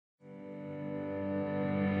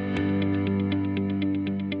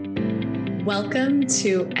Welcome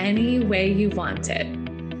to Any Way You Want It.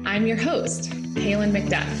 I'm your host, Kaylin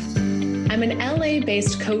McDuff. I'm an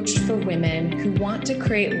LA-based coach for women who want to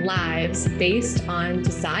create lives based on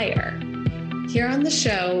desire. Here on the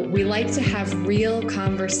show, we like to have real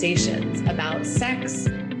conversations about sex,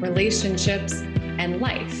 relationships, and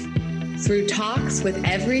life through talks with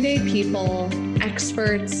everyday people,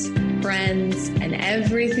 experts, friends, and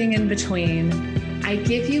everything in between. I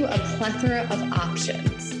give you a plethora of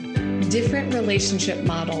options, different relationship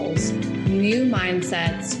models, new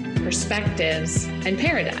mindsets, perspectives, and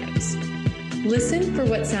paradigms. Listen for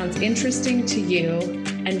what sounds interesting to you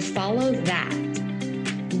and follow that.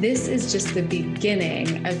 This is just the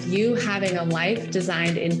beginning of you having a life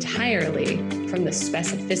designed entirely from the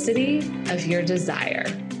specificity of your desire.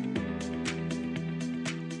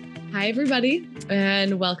 Hi, everybody,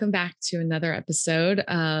 and welcome back to another episode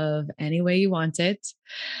of Any Way You Want It.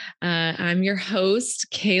 I'm your host,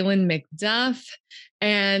 Kaylin McDuff,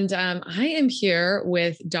 and I am here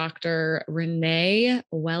with Dr. Renee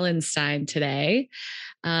Wellenstein today.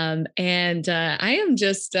 I am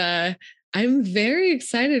just... I'm very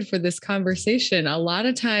excited for this conversation. A lot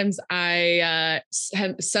of times I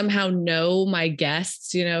somehow know my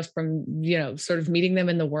guests, from, sort of meeting them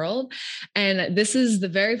in the world. And this is the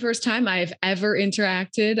very first time I've ever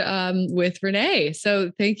interacted with Renee.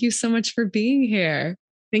 So thank you so much for being here.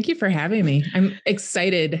 Thank you for having me. I'm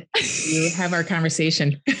excited to have our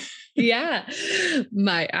conversation. Yeah,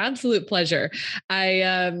 my absolute pleasure. I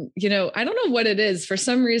don't know what it is. For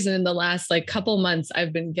some reason, in the last couple months,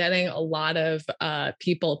 I've been getting a lot of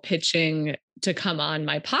people pitching to come on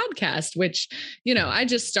my podcast, which, I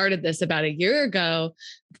just started this about a year ago,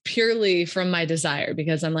 purely from my desire,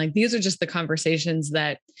 because I'm like, these are just the conversations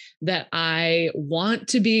that I want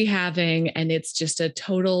to be having. And it's just a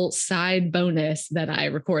total side bonus that I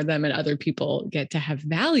record them and other people get to have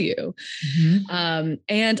value. Mm-hmm.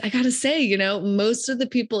 And I got to say, most of the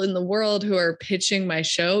people in the world who are pitching my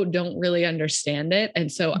show don't really understand it.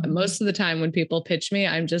 And so most of the time when people pitch me,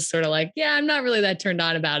 I'm just sort of like, yeah, I'm not really that turned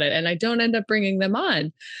on about it. And I don't end up bringing them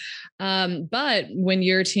on. But when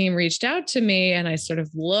your team reached out to me and I sort of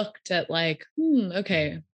looked at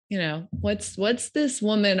okay, what's this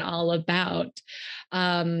woman all about?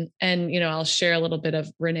 I'll share a little bit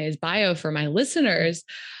of Renee's bio for my listeners.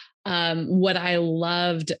 What I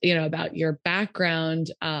loved, about your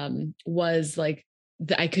background, was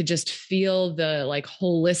I could just feel the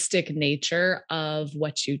holistic nature of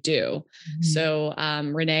what you do. Mm-hmm. So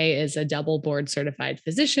Renee is a double board certified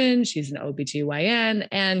physician. She's an OBGYN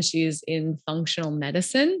and she's in functional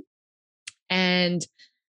medicine and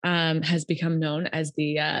has become known as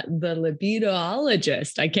the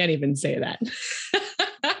libidoologist. I can't even say that.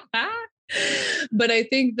 But I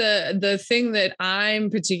think the thing that I'm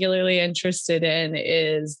particularly interested in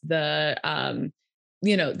is the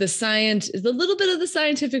science, is a little bit of the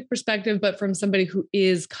scientific perspective, but from somebody who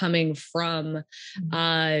is coming from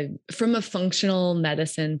a functional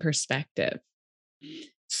medicine perspective.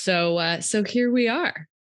 So here we are.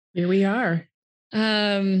 Here we are.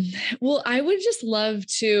 Well, I would just love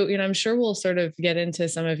to, I'm sure we'll sort of get into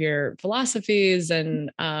some of your philosophies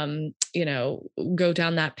and, go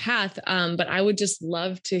down that path. But I would just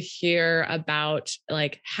love to hear about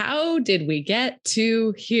how did we get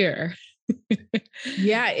to here?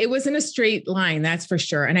 Yeah, it wasn't a straight line, that's for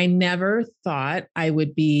sure. And I never thought I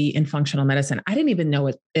would be in functional medicine. I didn't even know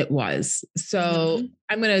what it was. So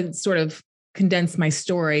I'm going to sort of condense my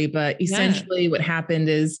story, but essentially what happened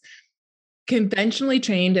is conventionally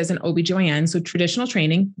trained as an OBGYN. So traditional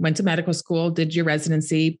training, went to medical school, did your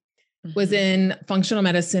residency, was in functional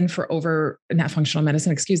medicine OBGYN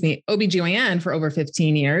for over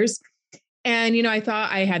 15 years. And, I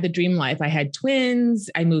thought I had the dream life. I had twins.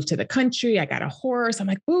 I moved to the country. I got a horse. I'm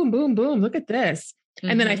like, boom, boom, boom. Look at this.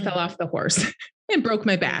 And then I fell off the horse and broke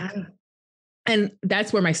my back. Yeah. And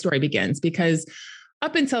that's where my story begins, because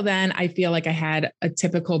up until then, I feel like I had a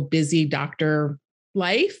typical busy doctor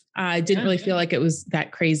life. I didn't really feel like it was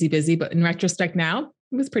that crazy busy, but in retrospect now,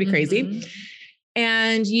 it was pretty crazy.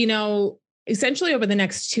 And, essentially over the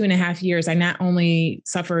next 2.5 years, I not only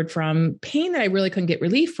suffered from pain that I really couldn't get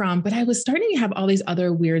relief from, but I was starting to have all these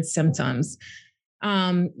other weird symptoms.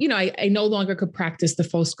 I no longer could practice the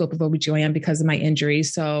full scope of OBGYN because of my injury.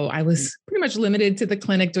 So I was pretty much limited to the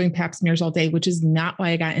clinic doing pap smears all day, which is not why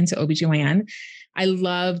I got into OBGYN. I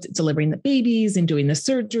loved delivering the babies and doing the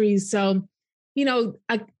surgeries. So,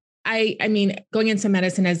 I mean, going into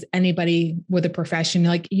medicine as anybody with a profession,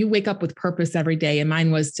 you wake up with purpose every day. And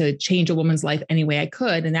mine was to change a woman's life any way I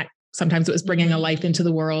could. And that sometimes it was bringing a life into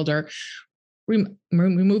the world or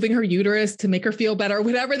removing her uterus to make her feel better,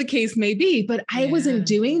 whatever the case may be. But I wasn't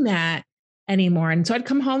doing that anymore. And so I'd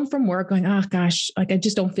come home from work going, oh gosh, like I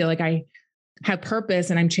just don't feel like I have purpose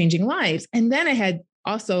and I'm changing lives. And then I had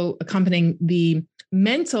also accompanying the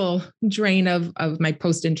mental drain of my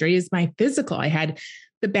post-injury is my physical. I had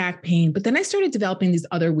the back pain, but then I started developing these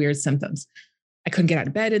other weird symptoms. I couldn't get out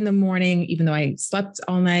of bed in the morning, even though I slept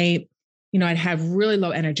all night. I'd have really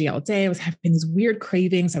low energy all day. I was having these weird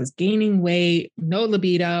cravings. I was gaining weight, no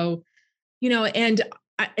libido, and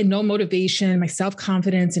no motivation. My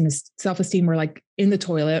self-confidence and self-esteem were like in the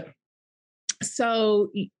toilet.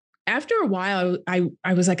 So after a while,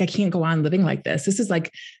 I was like, I can't go on living like this. This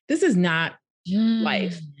is not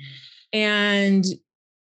life. And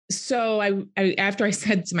so I after I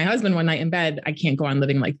said to my husband one night in bed, I can't go on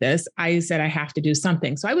living like this, I said, I have to do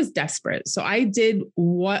something. So I was desperate. So I did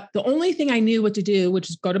the only thing I knew what to do, which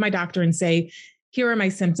is go to my doctor and say, here are my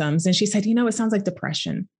symptoms. And she said, it sounds like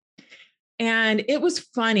depression. And it was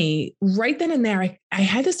funny right then and there. I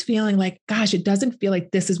had this feeling like, gosh, it doesn't feel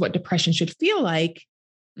like this is what depression should feel like,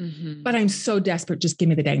 but I'm so desperate. Just give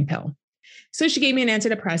me the dang pill. So she gave me an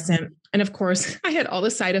antidepressant. And of course, I had all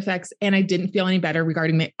the side effects and I didn't feel any better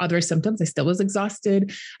regarding my other symptoms. I still was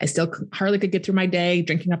exhausted. I still hardly could get through my day,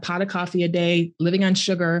 drinking a pot of coffee a day, living on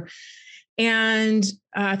sugar. And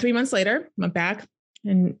 3 months later, I went back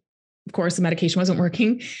and of course, the medication wasn't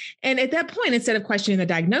working. And at that point, instead of questioning the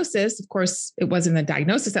diagnosis, of course, it wasn't the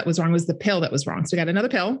diagnosis that was wrong, it was the pill that was wrong. So we got another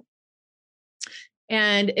pill.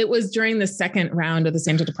 And it was during the second round of the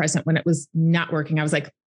same antidepressant when it was not working. I was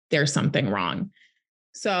like, there's something wrong.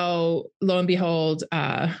 So lo and behold,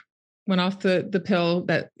 went off the pill,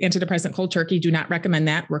 that antidepressant cold turkey. Do not recommend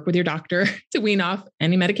that. Work with your doctor to wean off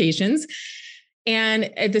any medications.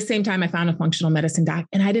 And at the same time, I found a functional medicine doc,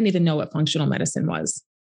 and I didn't even know what functional medicine was.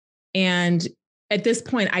 And at this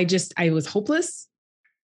point, I was hopeless.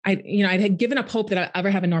 I had given up hope that I'd ever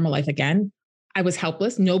have a normal life again. I was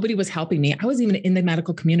helpless. Nobody was helping me. I was even in the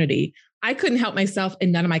medical community. I couldn't help myself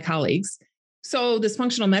and none of my colleagues. So this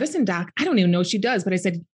functional medicine doc, I don't even know what she does, but I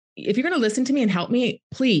said, if you're going to listen to me and help me,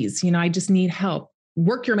 please, I just need help.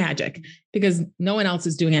 Work your magic, because no one else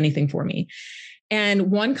is doing anything for me.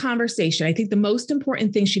 And one conversation, I think the most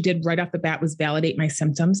important thing she did right off the bat was validate my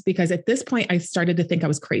symptoms, because at this point I started to think I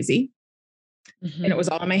was crazy. And it was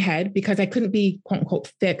all in my head because I couldn't be quote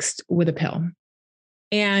unquote fixed with a pill.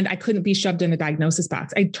 And I couldn't be shoved in a diagnosis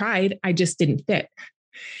box. I tried, I just didn't fit.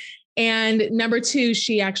 And number two,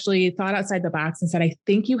 she actually thought outside the box and said, I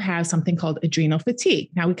think you have something called adrenal fatigue.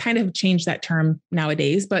 Now we kind of changed that term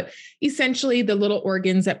nowadays, but essentially the little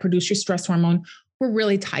organs that produce your stress hormone were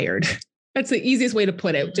really tired. That's the easiest way to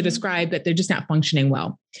put it, to describe that they're just not functioning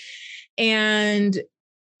well. And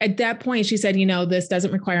at that point, she said, this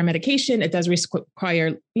doesn't require medication. It does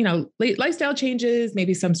require, lifestyle changes,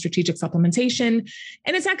 maybe some strategic supplementation.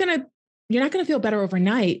 And you're not going to feel better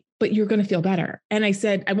overnight, but you're going to feel better. And I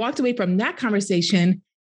said, I walked away from that conversation.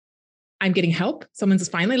 I'm getting help. Someone's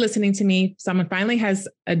finally listening to me. Someone finally has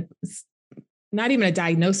not even a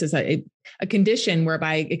diagnosis, a condition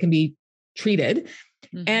whereby it can be treated.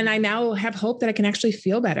 And I now have hope that I can actually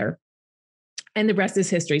feel better. And the rest is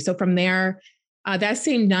history. So from there, that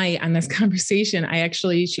same night on this conversation,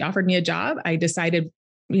 she offered me a job. I decided,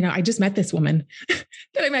 I just met this woman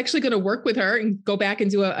that I'm actually going to work with her and go back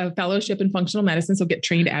and do a fellowship in functional medicine. So get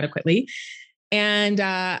trained adequately. And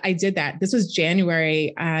I did that. This was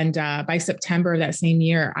January. And by September of that same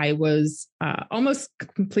year, I was almost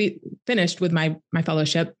finished with my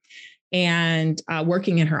fellowship and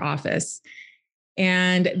working in her office.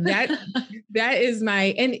 And that is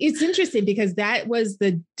and it's interesting because that was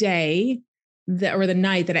the day or the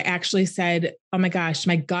night that I actually said, oh my gosh,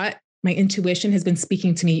 my gut, my intuition has been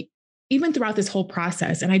speaking to me even throughout this whole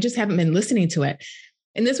process. And I just haven't been listening to it.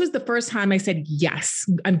 And this was the first time I said, yes,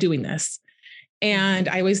 I'm doing this. And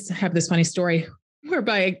I always have this funny story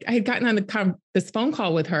whereby I had gotten on this phone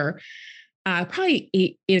call with her, probably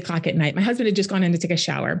 8 o'clock at night. My husband had just gone in to take a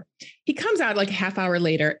shower. He comes out like a half hour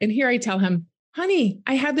later. And here I tell him, honey,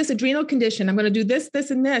 I have this adrenal condition. I'm going to do this, this,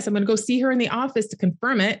 and this. I'm going to go see her in the office to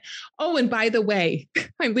confirm it. Oh, and by the way,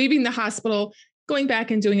 I'm leaving the hospital, going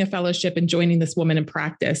back and doing a fellowship and joining this woman in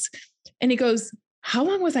practice. And he goes, how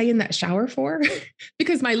long was I in that shower for?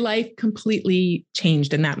 Because my life completely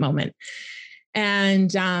changed in that moment. And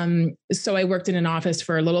so I worked in an office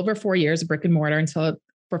for a little over 4 years, a brick and mortar, until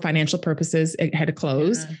for financial purposes, it had to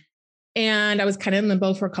close. Yeah. And I was kind of in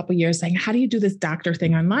limbo for a couple of years saying, how do you do this doctor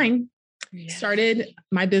thing online? Yeah. Started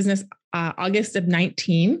my business August of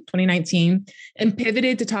 2019, and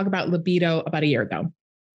pivoted to talk about libido about a year ago.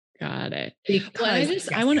 Got it. Because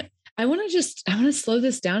I want to slow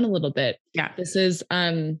this down a little bit. Yeah. This is,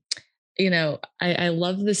 I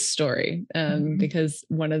love this story Mhm. because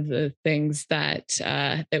one of the things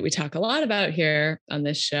that we talk a lot about here on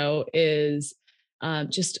this show is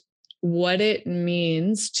just what it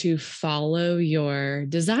means to follow your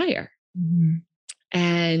desire. Mhm.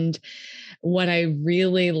 And what I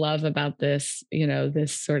really love about this,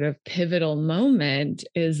 this sort of pivotal moment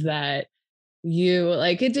is that you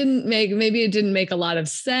like maybe it didn't make a lot of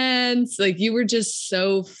sense. Like you were just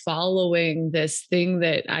so following this thing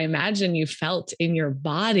that I imagine you felt in your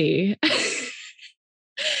body.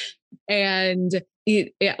 And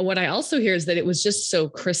what I also hear is that it was just so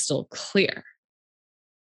crystal clear.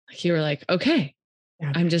 Like you were like, okay,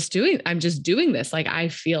 Yeah. I'm just doing this. Like I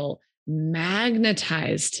feel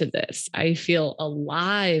magnetized to this. I feel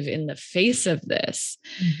alive in the face of this.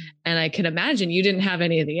 Mhm. And I can imagine you didn't have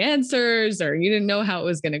any of the answers or you didn't know how it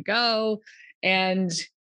was going to go. And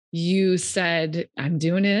you said, I'm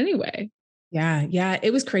doing it anyway. Yeah. Yeah.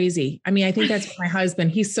 It was crazy. I mean, I think that's my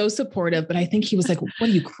husband. He's so supportive, but I think he was like, what are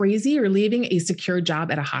you crazy? You're leaving a secure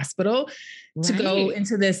job at a hospital to go Right.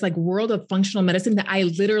 into this like world of functional medicine that I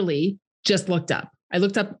literally just looked up. I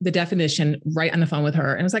looked up the definition right on the phone with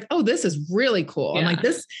her and I was like, oh, this is really cool. I'm like,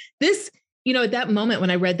 Yeah. this, at that moment when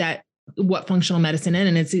I read that, what functional medicine is,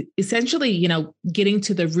 and it's essentially, getting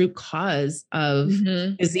to the root cause of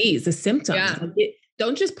Mhm. disease, the symptoms. Yeah.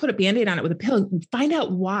 Don't just put a Band-Aid on it with a pill, find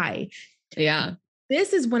out why. Yeah.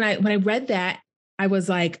 This is when I read that, I was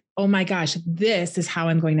like, oh my gosh, this is how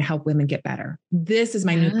I'm going to help women get better. This is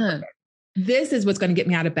my new Yeah. this is what's going to get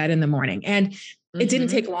me out of bed in the morning. And it didn't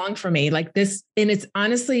Mhm. take long for me like this. And it's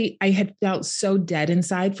honestly, I had felt so dead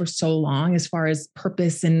inside for so long as far as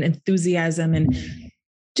purpose and enthusiasm and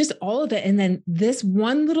just all of it. And then this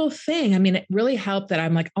one little thing, I mean, it really helped that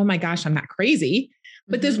I'm like, oh my gosh, I'm not crazy.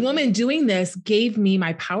 But this Mhm. woman doing this gave me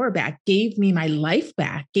my power back, gave me my life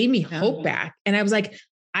back, gave me Yeah. hope back. And I was like,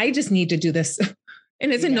 I just need to do this.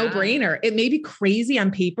 And it's a no Yeah. brainer. It may be crazy on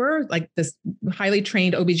paper, like this highly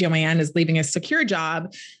trained OBGYN is leaving a secure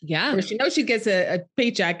job Yeah. where she knows she gets a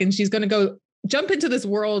paycheck and she's going to go jump into this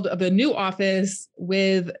world of a new office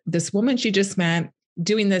with this woman she just met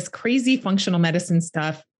doing this crazy functional medicine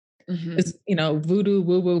stuff, Mhm. this, voodoo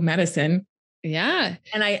woo woo medicine. Yeah.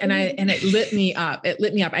 And it lit me up. It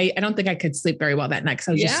lit me up. I don't think I could sleep very well that night because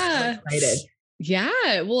I was just so Yeah. excited.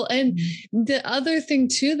 Yeah. Well, and the other thing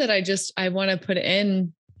too that I want to put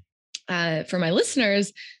in for my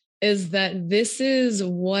listeners is that this is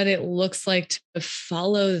what it looks like to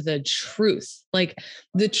follow the truth. Like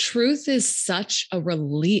the truth is such a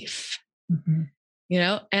relief, Mhm.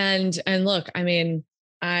 and look, I mean,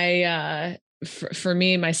 for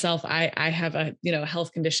me myself, I have a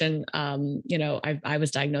health condition. I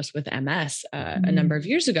was diagnosed with MS a number of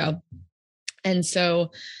years ago, and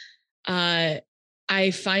so uh,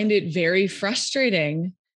 I find it very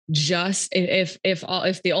frustrating. Just if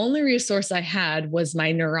the only resource I had was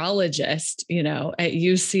my neurologist, at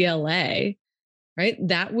UCLA, right?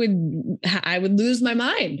 I would lose my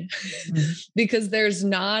mind Mhm. because there's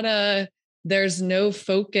no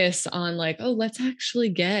focus on like, oh, let's actually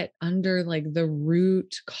get under like the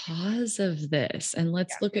root cause of this. And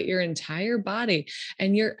let's look at your entire body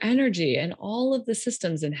and your energy and all of the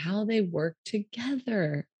systems and how they work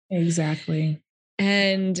together. Exactly.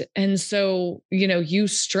 And so, you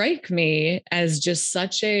strike me as just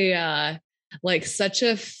such a such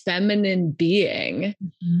a feminine being,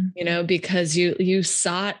 Mhm. because you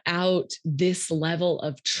sought out this level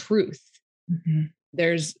of truth. Mhm.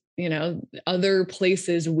 There's, other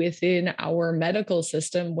places within our medical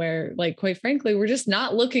system where, like, quite frankly, we're just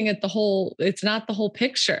not looking at it's not the whole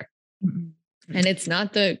picture. Mhm. And it's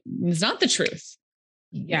not the truth.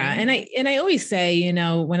 Yeah. And I always say,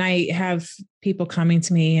 when I have people coming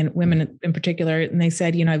to me and women in particular, and they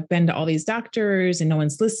said, I've been to all these doctors and no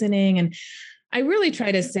one's listening. And I really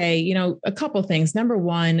try to say, a couple things. Number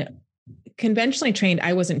one, conventionally trained,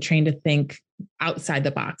 I wasn't trained to think outside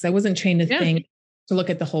the box. I wasn't trained to Yeah. think to look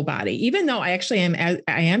at the whole body, even though I actually I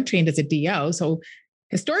am trained as a DO. So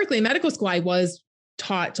historically in medical school, I was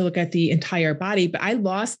taught to look at the entire body, but I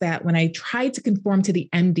lost that when I tried to conform to the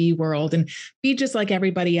MD world and be just like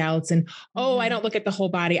everybody else. And, I don't look at the whole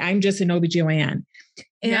body. I'm just an OBGYN.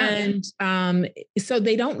 Yeah. And so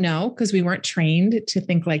they don't know because we weren't trained to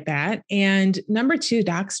think like that. And number two,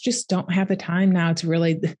 docs just don't have the time now to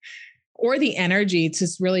really, or the energy to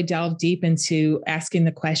really delve deep into asking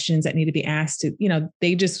the questions that need to be asked.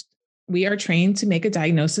 We are trained to make a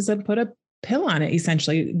diagnosis and put a pill on it,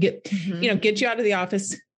 essentially get you out of the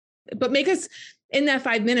office, but make us in that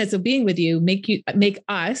 5 minutes of being with you, make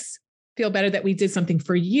us feel better that we did something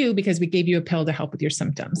for you because we gave you a pill to help with your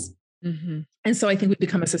symptoms. Mhm. And so I think we've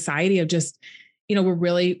become a society of just, we're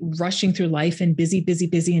really rushing through life and busy, busy,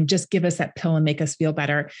 busy, and just give us that pill and make us feel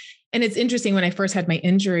better. And it's interesting, when I first had my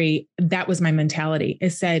injury, that was my mentality.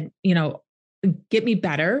 It said, get me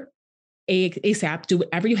better ASAP, do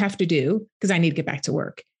whatever you have to do, because I need to get back to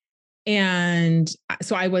work. And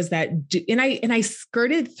so I was that, and I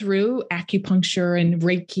skirted through acupuncture and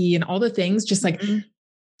Reiki and all the things, just like,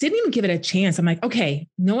 didn't even give it a chance. I'm like, okay,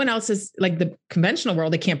 no one else is like the conventional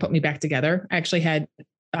world. They can't put me back together. I actually had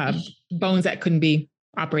bones that couldn't be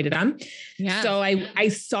operated on. Yeah. So I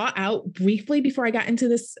saw out briefly before I got into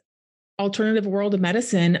this alternative world of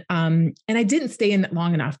medicine. And I didn't stay in it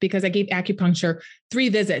long enough, because I gave acupuncture 3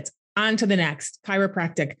 visits, on to the next,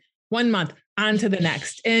 chiropractic 1 month, on to the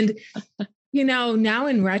next. And, now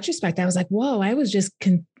in retrospect, I was like, whoa, I was just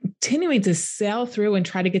continuing to sail through and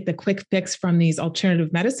try to get the quick fix from these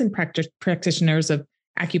alternative medicine practitioners of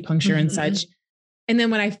acupuncture and such. And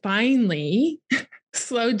then when I finally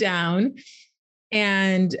slowed down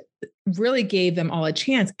and really gave them all a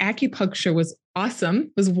chance, acupuncture was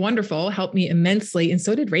awesome, was wonderful, helped me immensely. And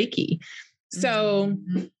so did Reiki. So,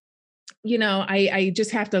 I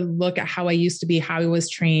just have to look at how I used to be, how I was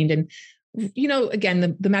trained. And,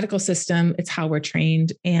 again, the medical system, it's how we're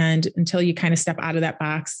trained. And until you kind of step out of that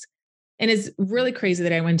box, and it's really crazy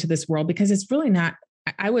that I went to this world, because it's really not,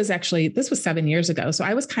 this was 7 years ago. So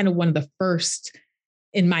I was kind of one of the first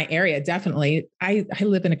in my area. Definitely. I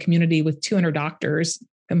live in a community with 200 doctors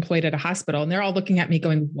employed at a hospital, and they're all looking at me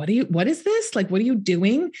going, what is this? Like, what are you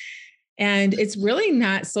doing? And it's really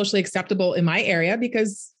not socially acceptable in my area,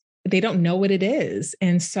 because they don't know what it is.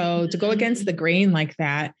 And so to go against the grain like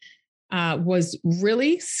that was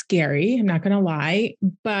really scary. I'm not going to lie.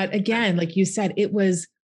 But again, like you said, it was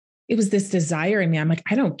this desire in me. I'm like,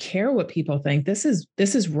 I don't care what people think. This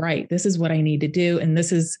is right. This is what I need to do. And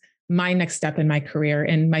this is my next step in my career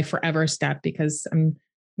and my forever step, because I'm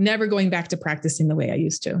never going back to practicing the way I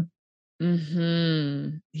used to.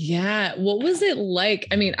 Yeah. What was it like?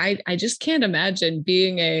 I mean, I just can't imagine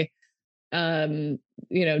being a,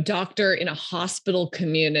 doctor in a hospital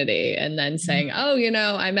community and then saying, oh,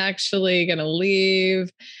 I'm actually going to leave.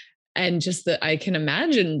 And just I can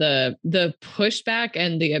imagine the pushback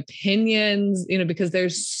and the opinions, because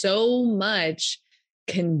there's so much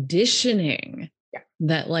conditioning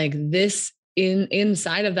that like this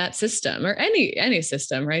inside of that system, or any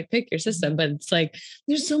system, right? Pick your system. But it's like,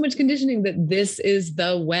 there's so much conditioning that this is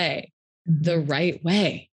the way, the right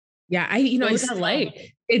way. Yeah. I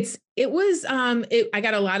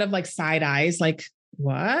got a lot of like side eyes, like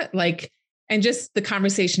what? Like, and just the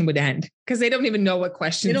conversation would end, because they don't even know what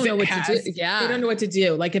questions they don't know what to do. Yeah. They don't know what to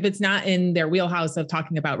do. Like, if it's not in their wheelhouse of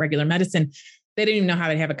talking about regular medicine, they didn't even know how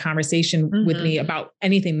to have a conversation with me about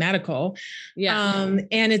anything medical. Yeah.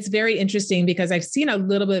 And it's very interesting, because I've seen a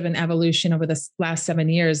little bit of an evolution over the last 7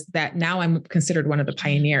 years, that now I'm considered one of the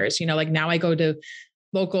pioneers. Like now I go to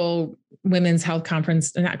local women's health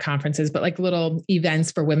not conferences, but like little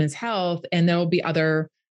events for women's health. And there'll be other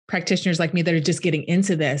practitioners like me that are just getting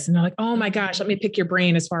into this. And they're like, oh my gosh, let me pick your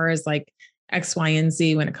brain as far as like X, Y, and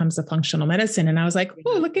Z when it comes to functional medicine. And I was like,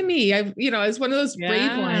 oh, look at me. I was one of those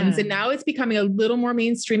brave ones. And now it's becoming a little more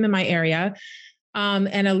mainstream in my area,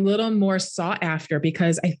 and a little more sought after,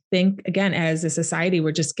 because I think, again, as a society,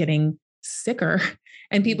 we're just getting sicker,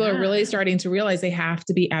 and people are really starting to realize they have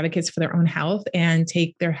to be advocates for their own health and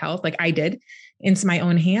take their health, like I did, into my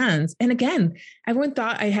own hands. And again, everyone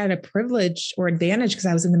thought I had a privilege or advantage because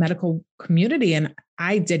I was in the medical community, and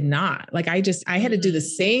I did not. Like I had to do the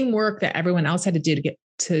same work that everyone else had to do to get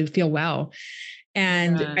to feel well.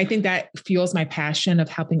 And I think that fuels my passion of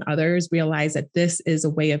helping others realize that this is a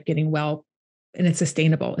way of getting well, and it's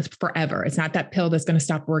sustainable. It's forever. It's not that pill that's going to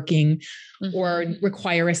stop working or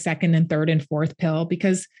require a second and third and fourth pill.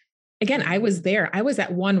 Because again, I was there. I was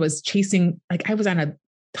at one, was chasing, like I was on a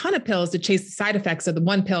ton of pills to chase the side effects of the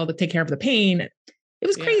one pill to take care of the pain. It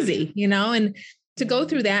was crazy, and to go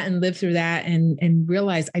through that and live through that and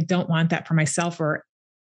realize I don't want that for myself or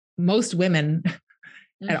most women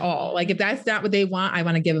at all. Like if that's not what they want, I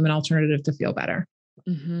want to give them an alternative to feel better.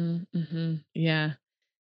 Yeah,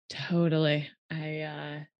 totally.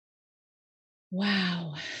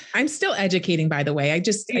 Wow. I'm still educating, by the way.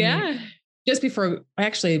 just before,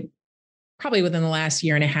 actually, probably within the last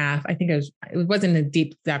year and a half, I think it wasn't in the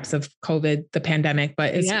deep depths of COVID, the pandemic,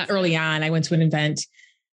 but it's early on. I went to an event,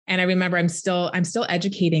 and I remember I'm still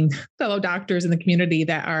educating fellow doctors in the community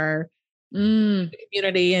that are in the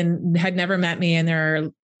community and had never met me. And they're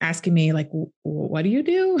asking me like, what do you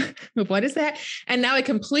do? What is that? And now I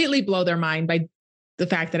completely blow their mind by the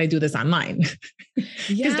fact that I do this online.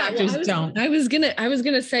 Because doctors don't. I was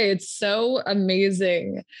gonna say it's so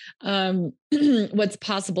amazing what's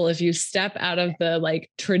possible if you step out of the like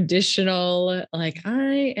traditional, like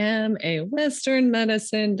I am a Western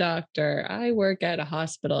medicine doctor, I work at a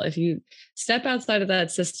hospital. If you step outside of that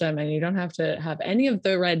system and you don't have to have any of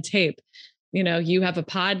the red tape, you know, you have a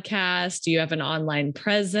podcast, you have an online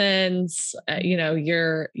presence, you know,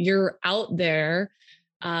 you're out there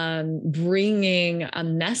bringing a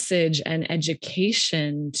message and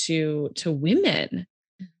education to women,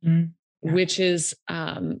 mm-hmm. Yeah. which is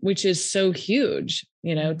so huge,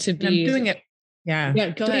 you know, to be. And I'm doing it. Yeah. Yeah.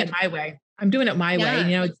 Go ahead. My way. I'm doing it my way.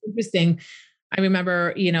 You know, it's interesting. I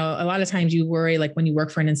remember, you know, a lot of times you worry, like when you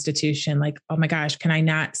work for an institution, like, oh my gosh, can I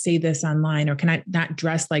not say this online, or can I not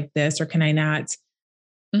dress like this, or can I not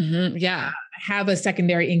have a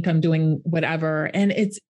secondary income doing whatever? And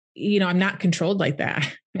it's, you know, I'm not controlled like that.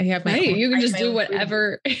 I have my you can just do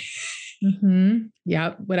whatever.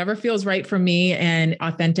 Yeah. Whatever feels right for me and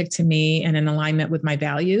authentic to me and in alignment with my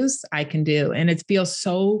values, I can do. And it feels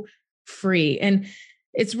so free. And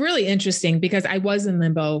it's really interesting because I was in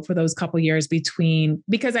limbo for those couple of years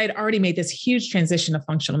because I'd already made this huge transition to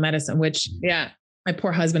functional medicine, which my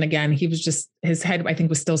poor husband, again, he was just, his head, I think,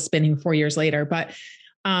 was still spinning 4 years later, but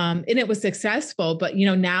and it was successful. But, you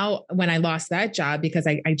know, now when I lost that job because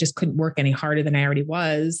I just couldn't work any harder than I already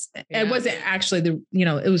was, it wasn't actually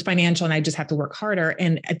it was financial and I just have to work harder.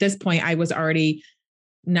 And at this point I was already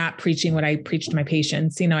not preaching what I preached to my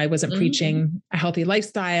patients. You know, I wasn't preaching a healthy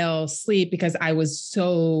lifestyle, sleep, because I was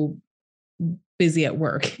so busy at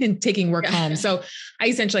work and taking work home. So I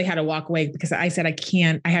essentially had to walk away because I said,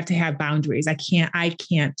 I have to have boundaries. I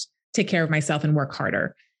can't take care of myself and work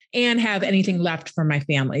harder and have anything left for my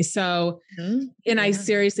family. So, I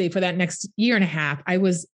seriously, for that next year and a half, I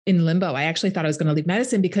was in limbo. I actually thought I was going to leave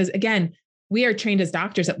medicine because, again, we are trained as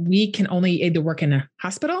doctors that we can only either work in a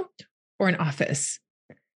hospital or an office.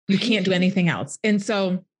 You can't do anything else. And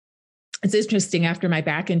so it's interesting, after my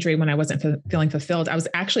back injury, when I wasn't feeling fulfilled, I was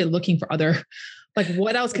actually looking for other, like,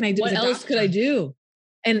 what else can I do? What else could I do?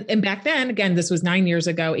 And back then, again, this was 8 years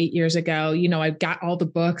ago, you know, I got all the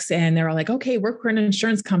books and they were like, okay, work for an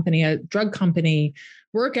insurance company, a drug company,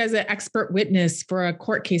 work as an expert witness for a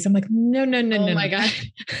court case. I'm like, no. Oh my God.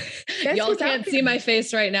 Y'all can't see my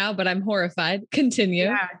face right now, but I'm horrified.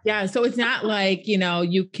 Continue. Yeah. So it's not like, you know,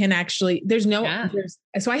 you can actually,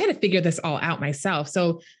 so I had to figure this all out myself.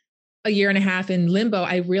 So a year and a half in limbo,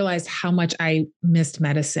 I realized how much I missed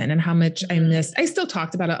medicine and how much I still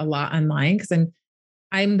talked about it a lot online because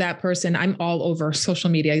I'm that person. I'm all over social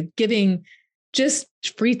media, giving just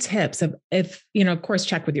free tips of, if, you know, of course,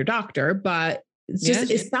 check with your doctor, but it's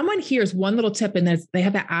just, if someone hears one little tip and they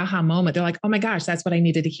have that aha moment, they're like, oh my gosh, that's what I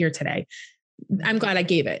needed to hear today. I'm glad I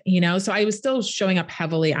gave it, you know? So I was still showing up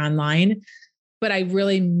heavily online, but I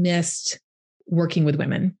really missed working with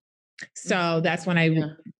women. So that's when I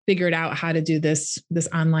figured out how to do this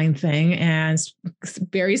online thing. And it's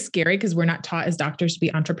very scary because we're not taught as doctors to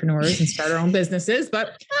be entrepreneurs and start our own businesses,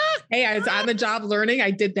 but hey, I was on the job learning. I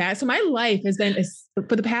did that. So my life has been,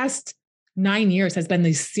 for the past 9 years, has been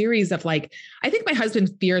this series of, like, I think my husband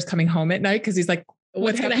fears coming home at night because he's like,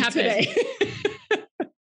 what's going to happen today?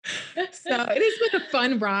 So it has been a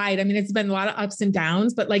fun ride. I mean, it's been a lot of ups and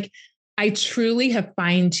downs, but like, I truly have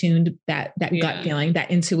fine-tuned that gut feeling,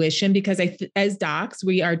 that intuition, because as docs,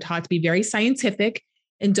 we are taught to be very scientific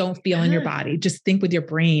and don't feel in your body, just think with your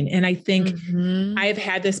brain. And I think I've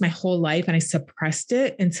had this my whole life and I suppressed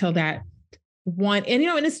it until that one. And, you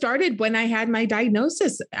know, and it started when I had my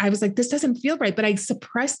diagnosis. I was like, this doesn't feel right, but I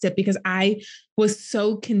suppressed it because I was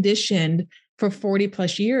so conditioned for 40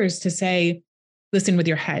 plus years to say, listen with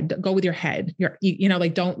your head, go with your head. You know,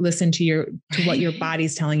 like, don't listen to what your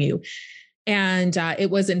body's telling you. And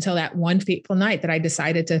it wasn't until that one fateful night that I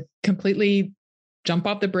decided to completely jump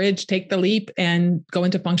off the bridge, take the leap, and go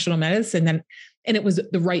into functional medicine. And it was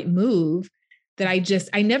the right move that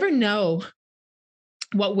I never know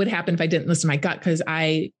what would happen if I didn't listen to my gut, because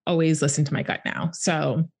I always listen to my gut now.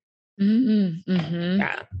 So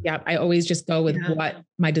I always just go with what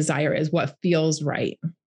my desire is, what feels right.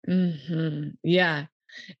 Yeah,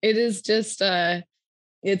 it is just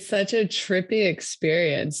it's such a trippy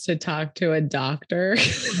experience to talk to a doctor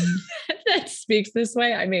that speaks this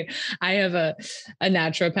way. I mean, I have a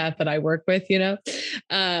naturopath that I work with, you know,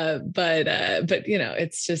 but you know,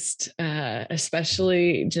 it's just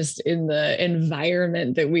especially just in the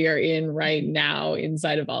environment that we are in right now,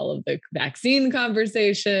 inside of all of the vaccine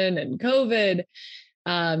conversation and COVID,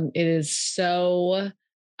 it is so.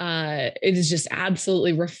 It is just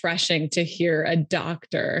absolutely refreshing to hear a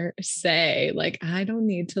doctor say, like, I don't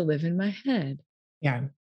need to live in my head. Yeah.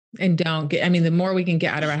 And don't get, I mean, the more we can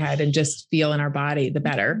get out of our head and just feel in our body, the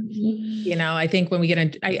better. You know, I think when we get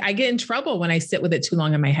in, I get in trouble when I sit with it too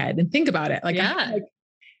long in my head and think about it. Like, Yeah.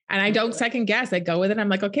 and I don't second guess. I go with it. I'm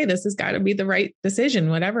like, okay, this has got to be the right decision,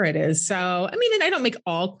 whatever it is. So, I mean, and I don't make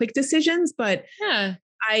all quick decisions, but Yeah.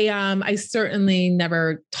 I certainly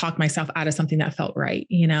never talk myself out of something that felt right,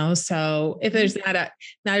 you know? So if there's not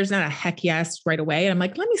a heck yes right away, I'm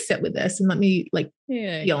like, let me sit with this and let me like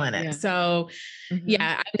feel in it. Yeah. So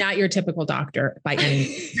yeah, I'm not your typical doctor by any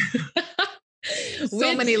means.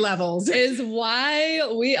 So many levels is why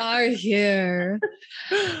we are here.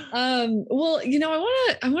 Well, you know,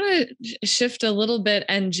 I want to shift a little bit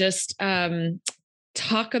and just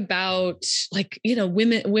talk about, like, you know,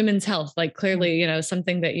 women's health, like clearly, you know,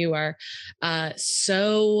 something that you are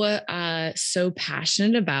so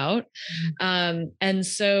passionate about. And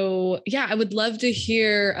so, yeah, I would love to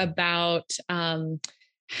hear about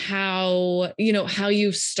how, you know, how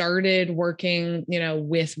you've started working, you know,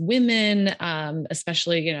 with women,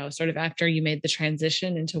 especially, you know, sort of after you made the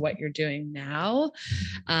transition into what you're doing now.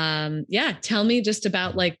 Yeah, tell me just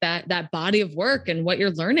about like that body of work and what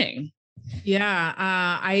you're learning. Yeah.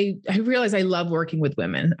 I realize I love working with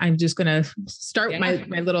women. I'm just going to start my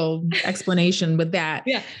little explanation with that.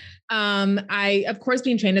 Yeah. I, of course,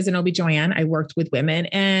 being trained as an OB/GYN, I worked with women,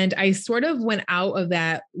 and I sort of went out of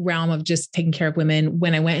that realm of just taking care of women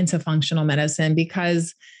when I went into functional medicine,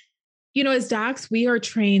 because, you know, as docs, we are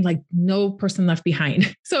trained like no person left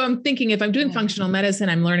behind. So I'm thinking, if I'm doing functional medicine,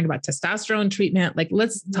 I'm learning about testosterone treatment, like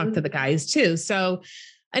let's talk to the guys too. So,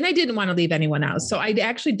 and I didn't want to leave anyone out. So I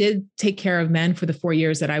actually did take care of men for the 4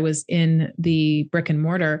 years that I was in the brick and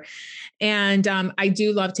mortar. And I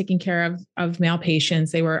do love taking care of male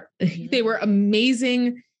patients. They were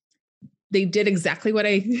amazing. They did exactly what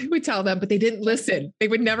I would tell them, but they didn't listen. They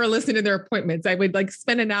would never listen to their appointments. I would like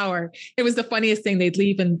spend an hour. It was the funniest thing. They'd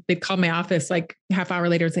leave and they'd call my office like half hour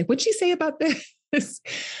later and say, what'd she say about this?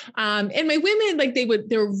 And my women, like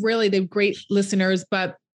they're great listeners,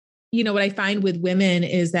 but you know, what I find with women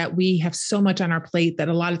is that we have so much on our plate that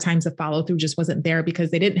a lot of times the follow through just wasn't there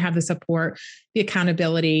because they didn't have the support, the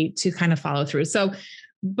accountability to kind of follow through. So,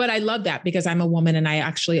 but I love that because I'm a woman and I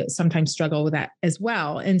actually sometimes struggle with that as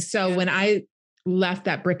well. And so when I left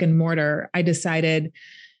that brick and mortar, I decided,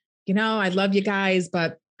 you know, I love you guys,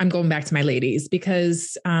 but I'm going back to my ladies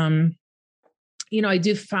because, you know, I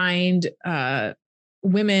do find,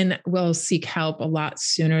 women will seek help a lot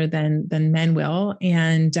sooner than men will.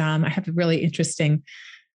 And I have a really interesting,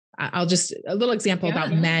 a little example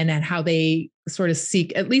about men and how they sort of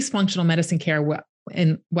seek at least functional medicine care what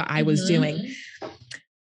I was doing.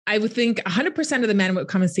 I would think 100% of the men would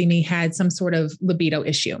come and see me had some sort of libido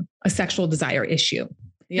issue, a sexual desire issue,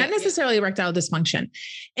 not necessarily erectile dysfunction.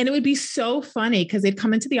 And it would be so funny because they'd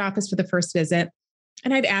come into the office for the first visit.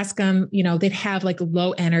 And I'd ask them, you know, they'd have like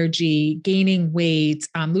low energy, gaining weight,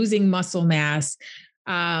 losing muscle mass,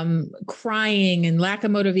 crying and lack of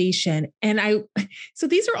motivation. And so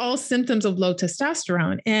these are all symptoms of low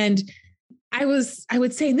testosterone. And I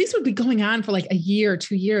would say, and these would be going on for like a year,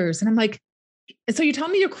 2 years. And I'm like, so you tell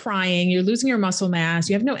me you're crying, you're losing your muscle mass,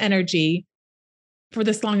 you have no energy for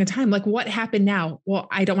this long a time. Like, what happened now? Well,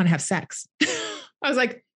 I don't want to have sex. I was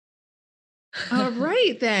like, all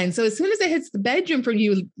right, then. So as soon as it hits the bedroom for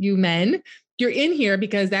you men, you're in here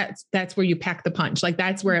because that's where you pack the punch. Like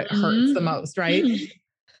that's where it hurts the most, right?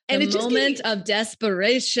 And the moment of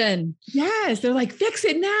desperation. Yes, they're like, fix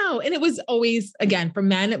it now. And it was always, again, for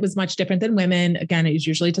men, it was much different than women. Again, it was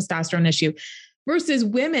usually a testosterone issue. Versus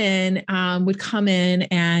women would come in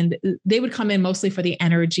and they would come in mostly for the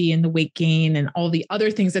energy and the weight gain and all the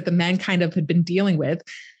other things that the men kind of had been dealing with.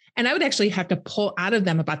 And I would actually have to pull out of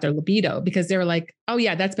them about their libido because they were like, oh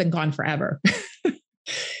yeah, that's been gone forever.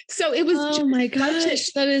 So it was, oh my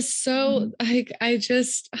gosh, that is so like, and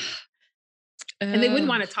they wouldn't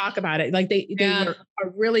want to talk about it. Like they were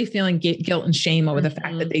really feeling guilt and shame over the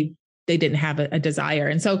fact that they didn't have a desire.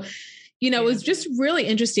 And so, you know, it was just really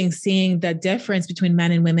interesting seeing the difference between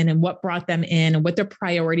men and women and what brought them in and what their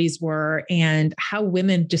priorities were and how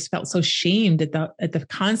women just felt so shamed at the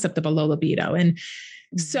concept of a low libido. And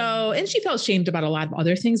so, and she felt shamed about a lot of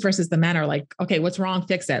other things versus the men are like, okay, what's wrong?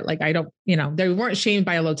 Fix it. Like, I don't, you know, they weren't shamed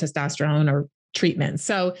by a low testosterone or treatment.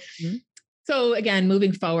 So, so again,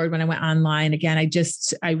 moving forward, when I went online again,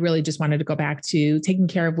 I really just wanted to go back to taking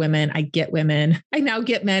care of women. I get women. I now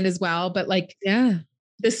get men as well, but like,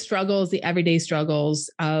 the struggles, the everyday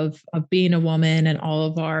struggles of being a woman and all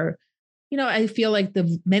of our, you know, I feel like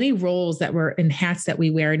the many roles that we're in hats that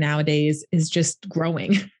we wear nowadays is just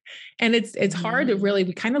growing. And it's hard to really,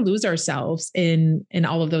 we kind of lose ourselves in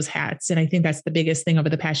all of those hats. And I think that's the biggest thing over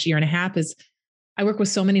the past year and a half is I work with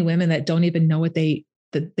so many women that don't even know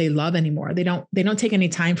that they love anymore. They don't take any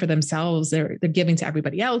time for themselves. They're giving to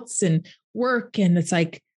everybody else and work. And it's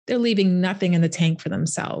like, they're leaving nothing in the tank for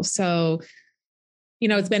themselves. So,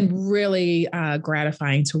 it's been really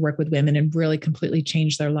gratifying to work with women and really completely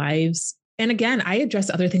change their lives. And again, I address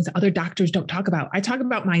other things that other doctors don't talk about. I talk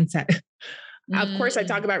about mindset. Of course, I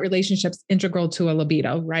talk about relationships integral to a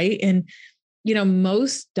libido, right? And,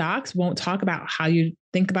 most docs won't talk about how you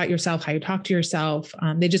think about yourself, how you talk to yourself.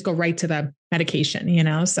 They just go right to the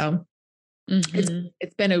medication, So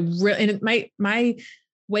it's been a real, and my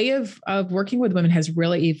way of working with women has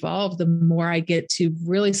really evolved the more I get to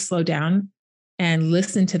really slow down and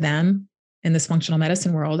listen to them in this functional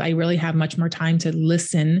medicine world. I really have much more time to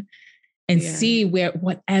listen and see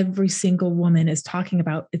what every single woman is talking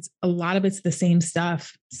about. It's a lot of it's the same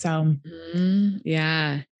stuff. So,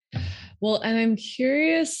 yeah. Well, and I'm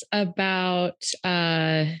curious about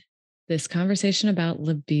this conversation about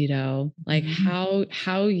libido, like how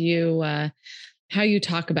you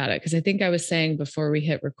talk about it. Cause I think I was saying before we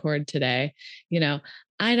hit record today,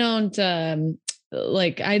 I don't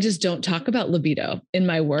I just don't talk about libido in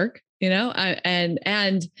my work,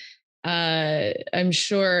 I'm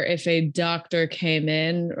sure if a doctor came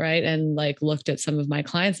in, right, and looked at some of my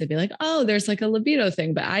clients, they'd be like, oh, there's a libido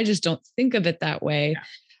thing, but I just don't think of it that way.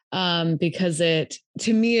 Because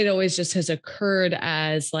to me, it always just has occurred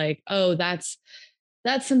as oh, that's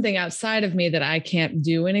something outside of me that I can't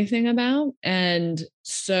do anything about. And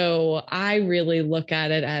so I really look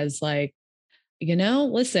at it as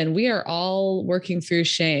listen, we are all working through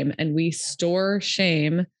shame, and we store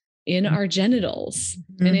shame in our genitals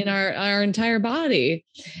and in our entire body.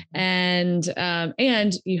 And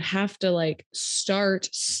you have to start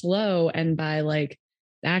slow, and by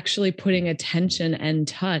actually putting attention and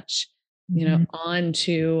touch,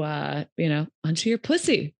 onto your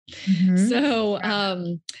pussy. So,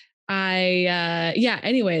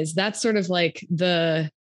 anyways, that's sort of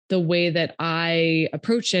the way that I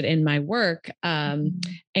approach it in my work.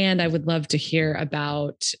 And I would love to hear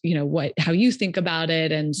about, how you think about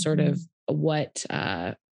it and sort of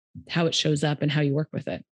how it shows up and how you work with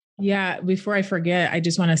it. Yeah. Before I forget, I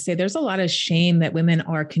just want to say there's a lot of shame that women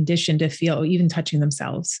are conditioned to feel, even touching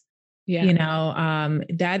themselves. Yeah.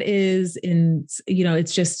 That is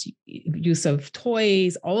it's just use of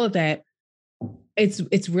toys, all of that.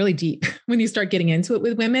 It's really deep when you start getting into it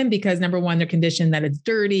with women, because number one, they're conditioned that it's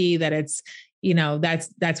dirty, that it's,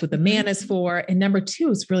 that's what the man is for. And number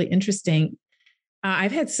two, it's really interesting.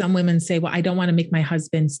 I've had some women say, well, I don't want to make my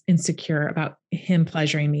husband insecure about him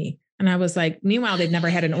pleasuring me. And I was like, meanwhile, they've never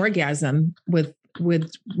had an orgasm with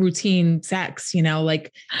routine sex,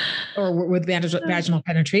 or with vaginal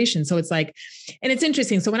penetration. So it's and it's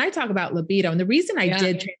interesting. So when I talk about libido, and the reason I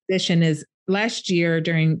did transition is last year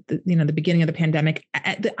during the beginning of the pandemic,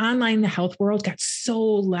 the online health world got so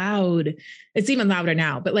loud. It's even louder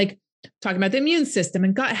now, but talking about the immune system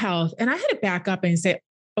and gut health. And I had to back up and say,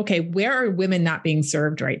 okay, where are women not being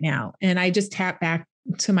served right now? And I just tapped back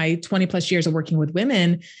to my 20 plus years of working with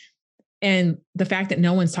women and the fact that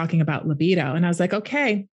no one's talking about libido. And I was like,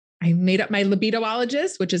 okay, I made up my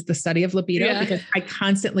libidoologist, which is the study of libido, because I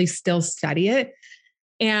constantly still study it,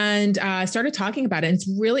 and started talking about it. And it's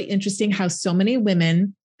really interesting how so many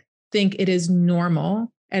women think it is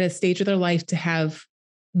normal at a stage of their life to have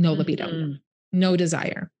no libido, no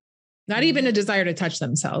desire, not even a desire to touch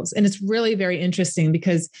themselves. And it's really very interesting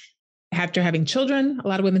because after having children, a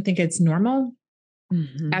lot of women think it's normal.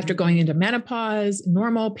 After going into menopause,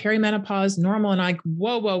 normal, perimenopause, normal. And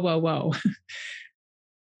whoa.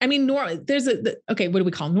 I mean, okay, what do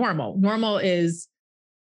we call normal? Normal is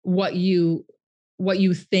what you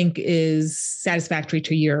think is satisfactory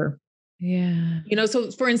to your,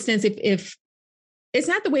 so for instance, if it's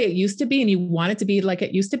not the way it used to be and you want it to be like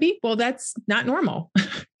it used to be, well, that's not normal.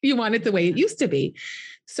 You want it the way it used to be.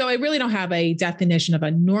 So I really don't have a definition of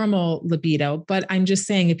a normal libido, but I'm just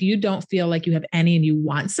saying, if you don't feel like you have any and you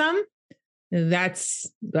want some, that's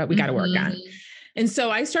what we got to work on. And so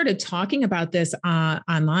I started talking about this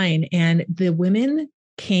online, and the women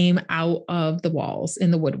came out of the walls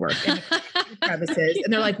in the woodwork and the crevices.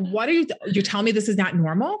 And they're like, what are you're telling me this is not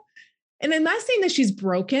normal? And I'm not saying that she's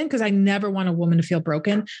broken, because I never want a woman to feel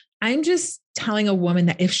broken. I'm just telling a woman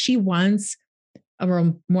that if she wants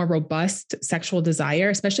a more robust sexual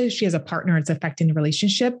desire, especially if she has a partner and it's affecting the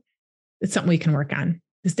relationship, it's something we can work on.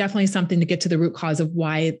 It's definitely something to get to the root cause of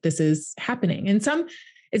why this is happening. And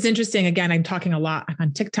it's interesting. Again, I'm talking a lot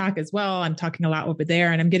on TikTok as well. I'm talking a lot over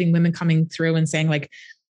there, and I'm getting women coming through and saying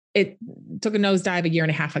it took a nosedive a year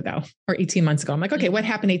and a half ago or 18 months ago. I'm like, okay, what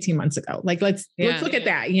happened 18 months ago? Let's look at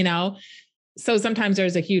that, so sometimes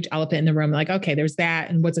there's a huge elephant in the room, like, okay, there's that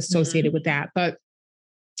and what's associated with that. But,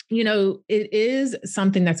 it is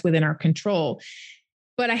something that's within our control.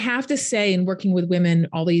 But I have to say, in working with women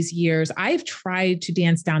all these years, I've tried to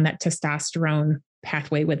dance down that testosterone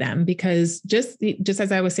pathway with them, because just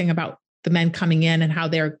as I was saying about the men coming in and how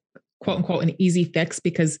they're quote unquote an easy fix,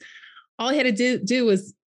 because all I had to do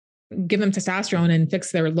was give them testosterone and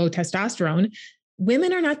fix their low testosterone.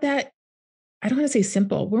 Women are not that, I don't want to say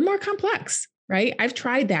simple. We're more complex, right? I've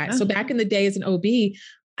tried that. Yeah. So back in the day as an OB,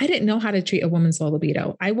 I didn't know how to treat a woman's low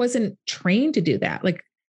libido. I wasn't trained to do that. Like,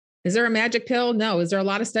 is there a magic pill? No. Is there a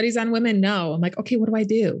lot of studies on women? No. I'm like, okay, what do I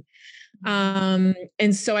do?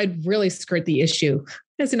 And so I'd really skirt the issue.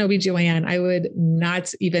 As an OBGYN, I would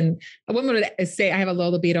not even, a woman would say, I have a low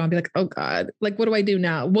libido. I'd be like, oh God, like, what do I do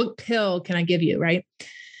now? What pill can I give you? Right.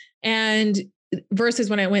 And versus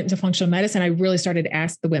when I went into functional medicine, I really started to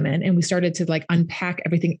ask the women, and we started to like unpack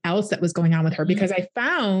everything else that was going on with her, because I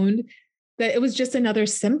found that it was just another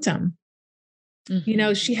symptom.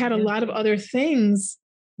 She had a lot of other things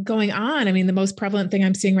going on. I mean, the most prevalent thing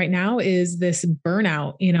I'm seeing right now is this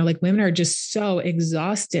burnout. Like, women are just so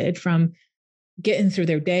exhausted from getting through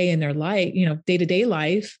their day and their life, day-to-day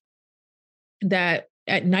life, that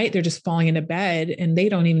at night they're just falling into bed and they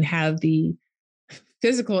don't even have the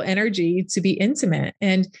physical energy to be intimate.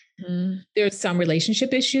 And there's some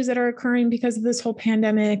relationship issues that are occurring because of this whole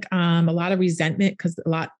pandemic. A lot of resentment, because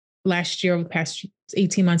last year, over the past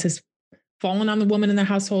 18 months, has fallen on the woman in the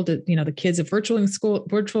household. The kids have virtual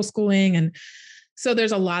schooling. And so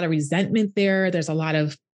there's a lot of resentment there. There's a lot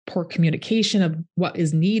of poor communication of what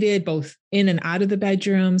is needed, both in and out of the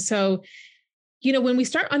bedroom. So, when we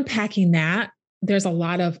start unpacking that, there's a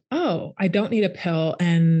lot of, oh, I don't need a pill.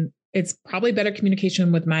 And it's probably better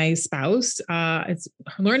communication with my spouse. It's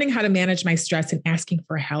learning how to manage my stress and asking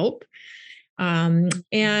for help.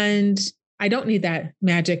 And I don't need that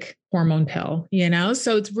magic hormone pill,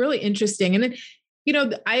 so it's really interesting. And then,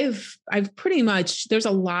 I've pretty much, there's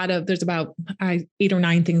about 8 or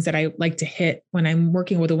 9 things that I like to hit when I'm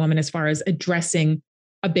working with a woman, as far as addressing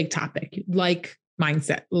a big topic, like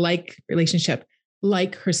mindset, like relationship,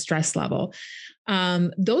 like her stress level.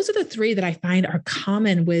 Those are the 3 that I find are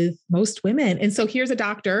common with most women. And so here's a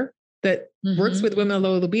doctor that works with women with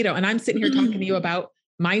low libido, and I'm sitting here talking to you about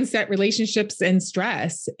mindset, relationships, and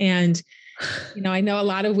stress. And I know a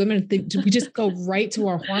lot of women think we just go right to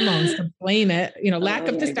our hormones to blame it, lack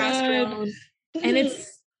of testosterone. And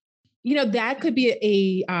it's, that could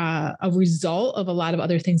be a result of a lot of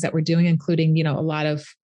other things that we're doing, including, a lot of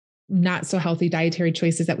not so healthy dietary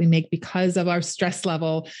choices that we make because of our stress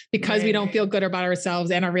level, because we don't feel good about ourselves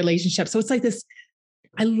and our relationship. So it's like this,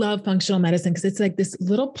 I love functional medicine because it's like this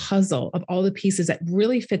little puzzle of all the pieces that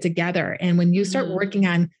really fit together. And when you start working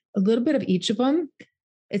on a little bit of each of them,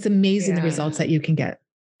 it's amazing the results that you can get.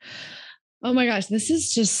 Oh my gosh, this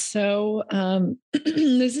is just so,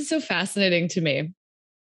 this is so fascinating to me,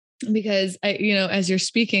 because as you're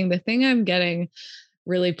speaking, the thing I'm getting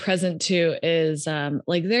really present to is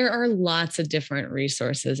like, there are lots of different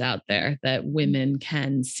resources out there that women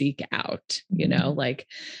can seek out, like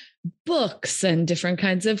books and different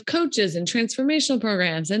kinds of coaches and transformational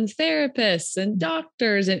programs and therapists and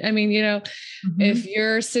doctors. And I mean, if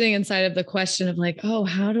you're sitting inside of the question of like, oh,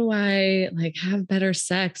 how do I like have better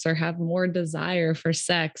sex or have more desire for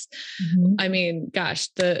sex? I mean, gosh,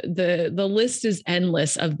 the list is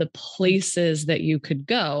endless of the places that you could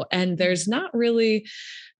go. And there's not really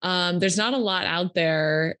there's not a lot out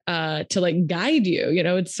there to like guide you.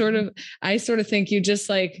 It's sort of, I sort of think you just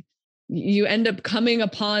like, you end up coming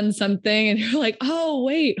upon something and you're like, oh,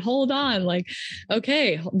 wait, hold on. Like,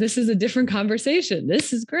 okay, this is a different conversation.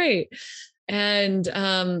 This is great. And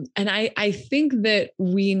I think that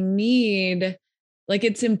we need, like,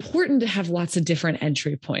 it's important to have lots of different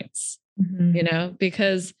entry points,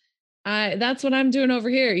 because that's what I'm doing over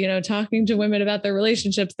here, talking to women about their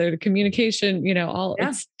relationships, their communication,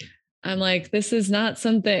 I'm like, this is not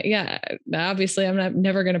something. Yeah. Obviously I'm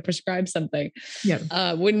never going to prescribe something.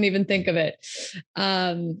 Yeah. Wouldn't even think of it.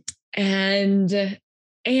 And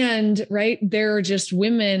right, there are just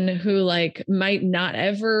women who like might not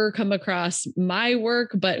ever come across my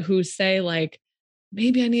work, but who say like,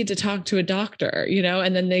 maybe I need to talk to a doctor,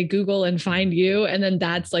 and then they Google and find you. And then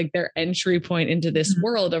that's like their entry point into this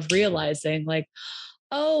world of realizing like,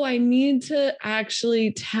 oh, I need to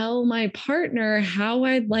actually tell my partner how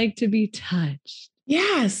I'd like to be touched.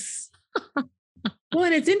 Yes. Well,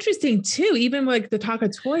 and it's interesting too, even like the talk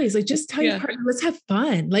of toys, like just tell your partner, let's have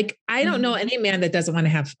fun. Like, I don't know any man that doesn't want to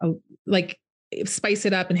have spice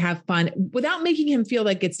it up and have fun without making him feel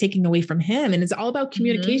like it's taking away from him. And it's all about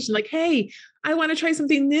communication. Like, hey, I want to try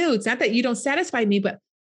something new. It's not that you don't satisfy me, but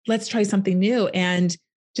let's try something new. And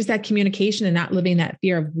just that communication and not living that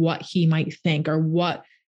fear of what he might think or what.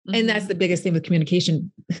 And that's the biggest thing with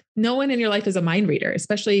communication. No one in your life is a mind reader,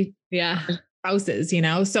 especially spouses,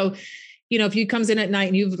 So, if he comes in at night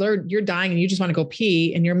and you've learned you're dying and you just want to go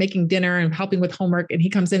pee and you're making dinner and helping with homework, and he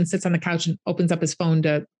comes in, sits on the couch and opens up his phone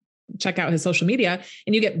to check out his social media,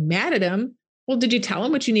 and you get mad at him. Well, did you tell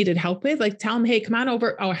him what you needed help with? Like, tell him, hey, come on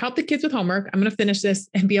over. I'll help the kids with homework. I'm going to finish this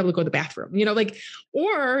and be able to go to the bathroom,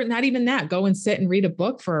 or not even that, go and sit and read a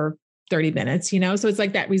book for 30 minutes, So it's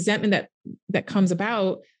like that resentment that comes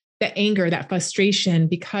about, that anger, that frustration,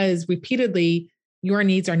 because repeatedly your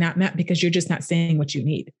needs are not met because you're just not saying what you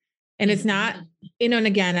need. And it's not, and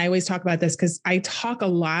again, I always talk about this because I talk a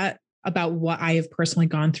lot about what I have personally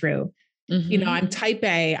gone through. I'm type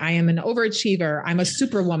A, I am an overachiever. I'm a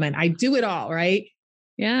superwoman. I do it all. Right.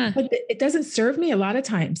 Yeah. But it doesn't serve me a lot of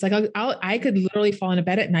times. Like I could literally fall into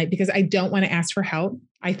bed at night because I don't want to ask for help.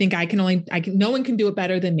 I think no one can do it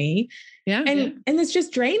better than me. Yeah. And it's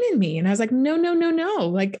just draining me. And I was like, no.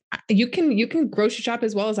 Like you can grocery shop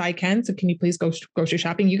as well as I can. So can you please go grocery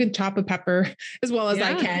shopping? You can chop a pepper as well as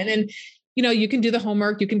I can. And, you can do the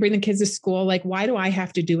homework. You can bring the kids to school. Like, why do I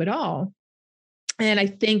have to do it all? And I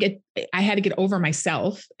think I had to get over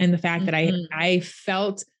myself and the fact that I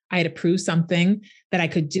felt I had to prove something, that I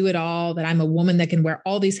could do it all, that I'm a woman that can wear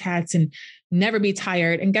all these hats and never be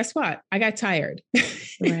tired. And guess what? I got tired.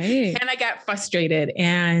 Right. And I got frustrated.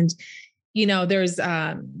 And, there's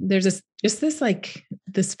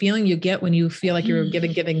this feeling you get when you feel like you're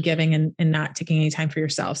giving and not taking any time for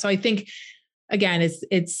yourself. So I think, again,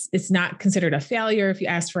 it's not considered a failure if you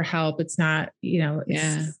ask for help. It's not,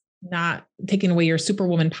 it's not taking away your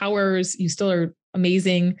superwoman powers. You still are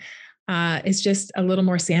amazing. It's just a little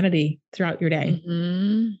more sanity throughout your day.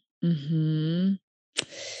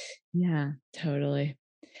 Yeah, totally.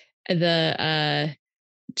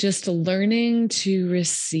 Just learning to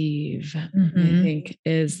receive, I think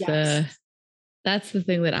is that's the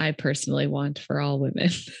thing that I personally want for all women.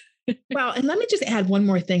 Well, and let me just add one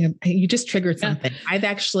more thing. You just triggered something. I've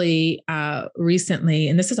actually recently,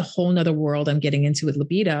 and this is a whole nother world I'm getting into with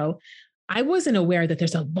libido. I wasn't aware that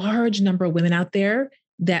there's a large number of women out there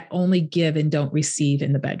that only give and don't receive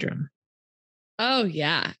in the bedroom. Oh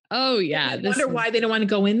yeah. I wonder why they don't want to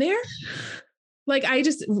go in there. Like, I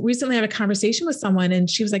just recently had a conversation with someone and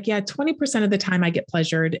she was like, 20% of the time I get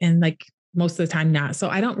pleasured and like most of the time not. So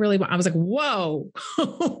I don't really, I was like, whoa,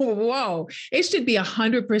 it should be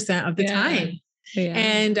 100% of the time. Yeah.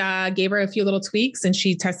 And gave her a few little tweaks and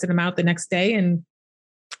she tested them out the next day and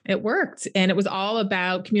it worked. And it was all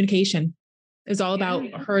about communication. It was all about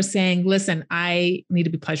her saying, listen, I need to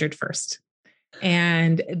be pleasured first.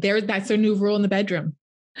 And that's their new rule in the bedroom.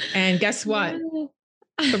 And guess what?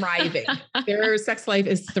 Thriving. Their sex life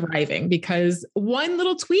is thriving because one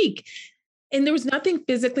little tweak, and there was nothing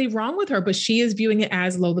physically wrong with her, but she is viewing it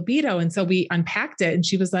as low libido. And so we unpacked it and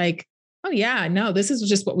she was like, oh yeah, no, this is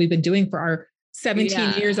just what we've been doing for our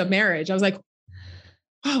 17 years of marriage. I was like,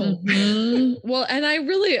 oh, well, and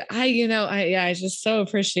I just so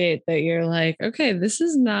appreciate that you're like, okay, this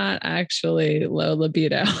is not actually low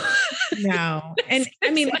libido. No. And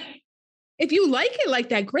I mean, if you like it like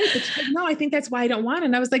that, great. But she's like, no, I think that's why I don't want it.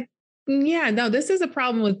 And I was like, no, this is a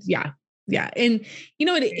problem with, yeah. And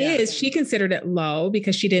it is, she considered it low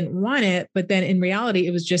because she didn't want it. But then in reality,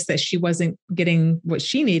 it was just that she wasn't getting what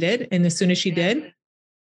she needed. And as soon as she did,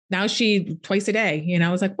 now she twice a day,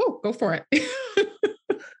 I was like, whoa, go for it.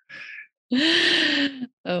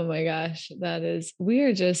 Oh my gosh. We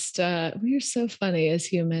are so funny as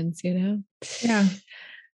humans, Yeah.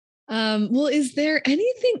 Well, is there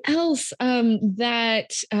anything else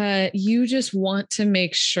that you just want to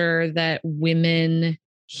make sure that women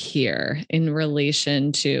hear in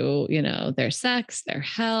relation to, their sex, their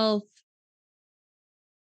health?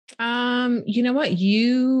 You know what?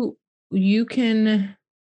 You can,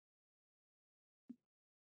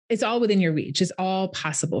 it's all within your reach. It's all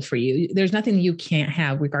possible for you. There's nothing you can't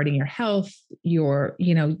have regarding your health. You are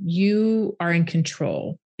in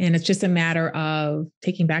control. And it's just a matter of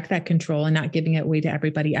taking back that control and not giving it away to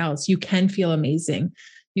everybody else. You can feel amazing.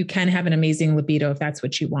 You can have an amazing libido if that's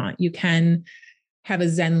what you want. You can have a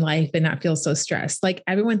Zen life and not feel so stressed. Like,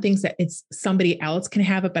 everyone thinks that it's somebody else can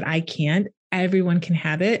have it, but I can't. Everyone can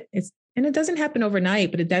have it. And it doesn't happen overnight,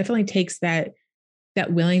 but it definitely takes that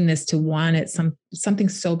willingness to want it, something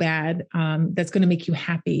so bad that's going to make you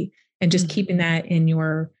happy, and just keeping that in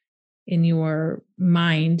your in your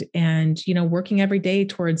mind and, working every day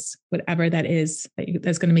towards whatever that is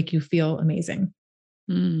that's going to make you feel amazing.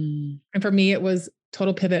 And for me, it was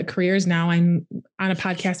total pivot careers. Now I'm on a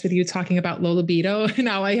podcast with you talking about low libido. And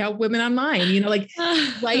now I help women online,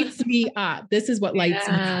 lights me up. This is what lights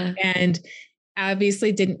me up. And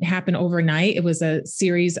obviously didn't happen overnight. It was a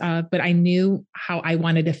series of, but I knew how I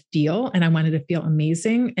wanted to feel and I wanted to feel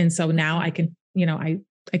amazing. And so now I can, I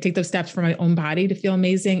take those steps for my own body to feel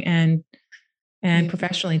amazing and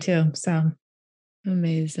professionally too. So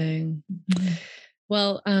amazing.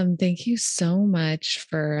 Well, thank you so much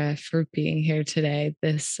for being here today.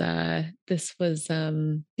 This was,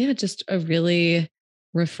 just a really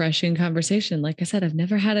refreshing conversation. Like I said, I've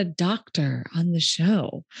never had a doctor on the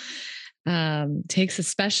show. Takes a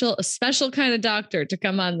special kind of doctor to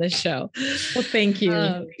come on this show. Well, thank you.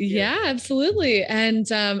 Yeah, absolutely. And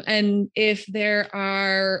if there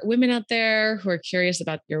are women out there who are curious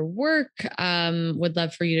about your work, would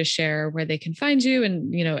love for you to share where they can find you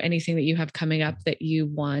and, anything that you have coming up that you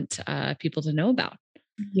want people to know about.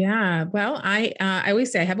 Yeah. Well, I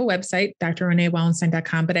always say I have a website,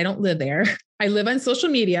 drrenewallenstein.com, but I don't live there. I live on social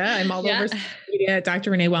media. I'm all over social media at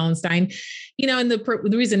Dr. Renee Wallenstein, and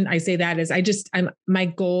the reason I say that is my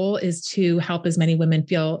goal is to help as many women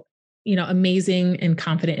feel, amazing and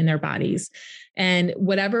confident in their bodies, and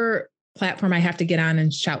whatever platform I have to get on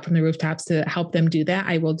and shout from the rooftops to help them do that,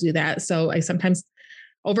 I will do that. So I sometimes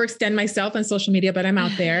overextend myself on social media, but I'm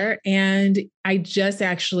out there. And I just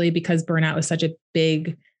actually, because burnout is such a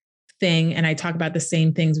big thing, and I talk about the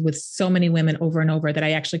same things with so many women over and over, that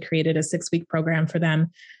I actually created a 6-week program for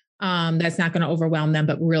them. That's not going to overwhelm them,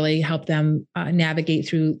 but really help them navigate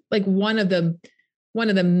through like one of the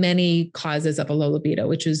many causes of a low libido,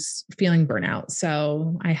 which is feeling burnout.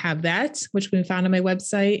 So I have that, which we found on my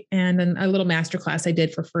website, and then a little masterclass I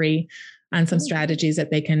did for free on some strategies that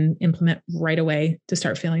they can implement right away to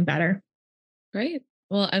start feeling better. Great.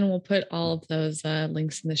 Well, and we'll put all of those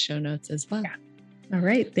links in the show notes as well. Yeah. All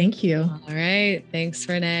right. Thank you. All right. Thanks,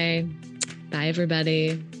 Renee. Bye,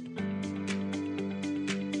 everybody.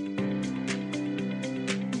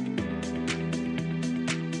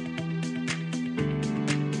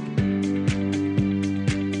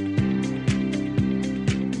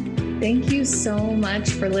 Thank you so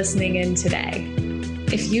much for listening in today.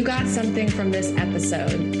 If you got something from this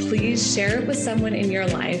episode, please share it with someone in your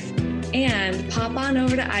life and pop on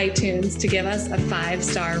over to iTunes to give us a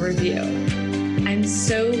 5-star review. I'm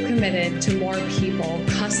so committed to more people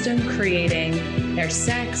custom creating their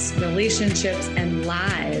sex, relationships, and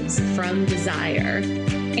lives from desire.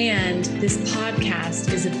 And this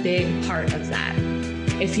podcast is a big part of that.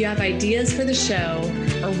 If you have ideas for the show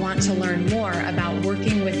or want to learn more about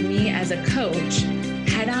working with me as a coach,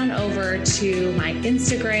 head on over to my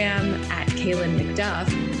Instagram at Kaylin McDuff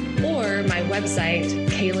or my website,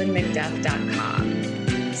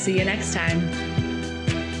 kaylinmcduff.com. See you next time.